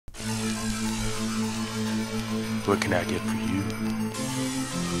What can I get for you?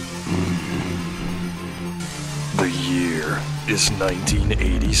 The year is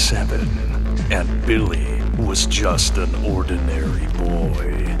 1987, and Billy was just an ordinary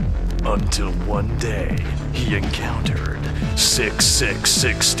boy. Until one day, he encountered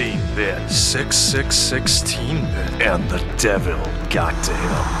 6616-bit. 16-bit? And the devil got to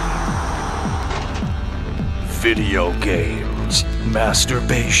him. Video games,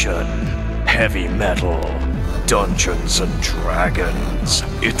 masturbation, heavy metal, Dungeons and Dragons.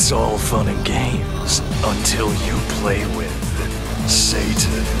 It's all fun and games until you play with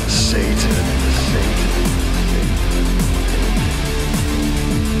Satan.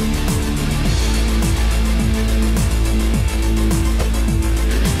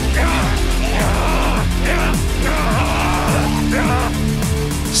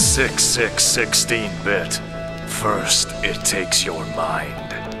 16-bit. First, it takes your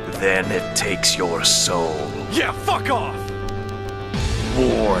mind. Then it takes your soul. Yeah, fuck off!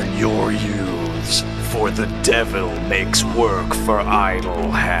 Warn your youths, for the devil makes work for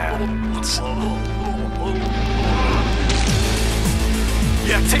idle hands.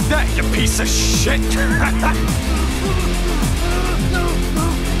 Yeah, take that, you piece of shit!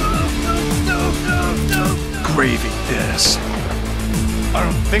 Gravy this. I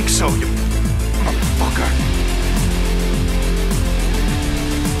don't think so, you motherfucker.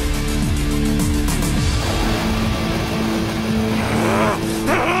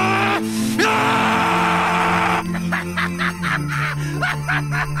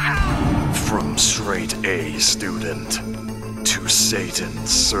 From straight A student to Satan's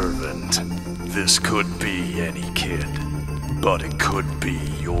servant, this could be any kid, but it could be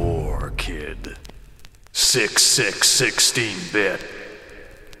your kid. 16-bit.